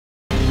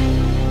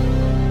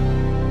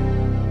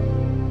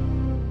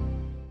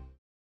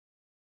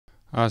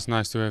It's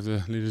nice to have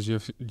the leaders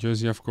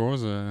jersey, of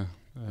course. To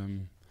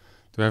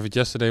have it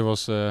yesterday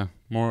was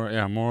more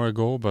a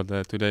goal, but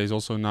today is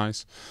also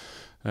nice.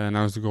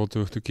 Now it's the goal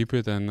to keep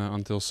it and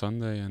until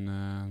Sunday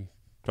and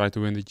try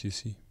to win the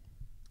GC.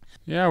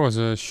 Yeah, it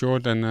was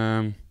short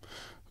and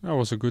it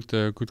was a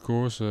good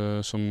course.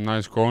 Some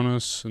nice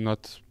corners,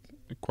 not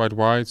quite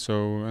wide,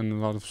 so and a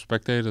lot of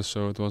spectators.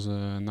 So it was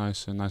a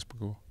nice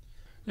parcours.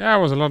 Yeah,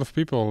 it was a lot of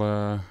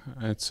people.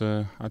 It's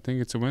I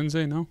think it's a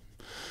Wednesday now,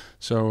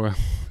 so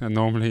and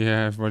normally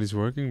everybody's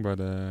working, but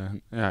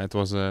yeah, it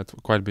was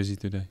quite busy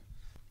today.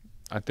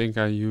 I think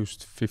I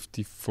used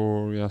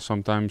 54, yeah,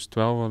 sometimes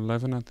 12 or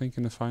 11. I think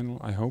in the final.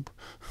 I hope.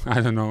 I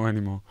don't know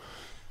anymore.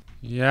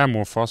 Yeah,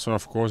 more faster,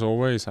 of course,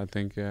 always. I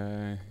think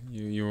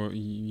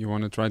you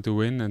want to try to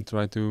win and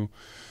try to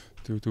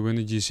win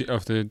the GC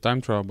of the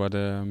time trial, but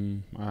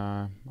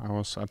I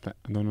was I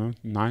don't know,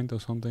 ninth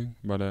or something,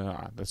 but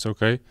that's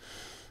okay.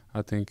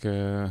 I think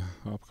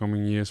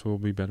upcoming years will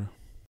be better.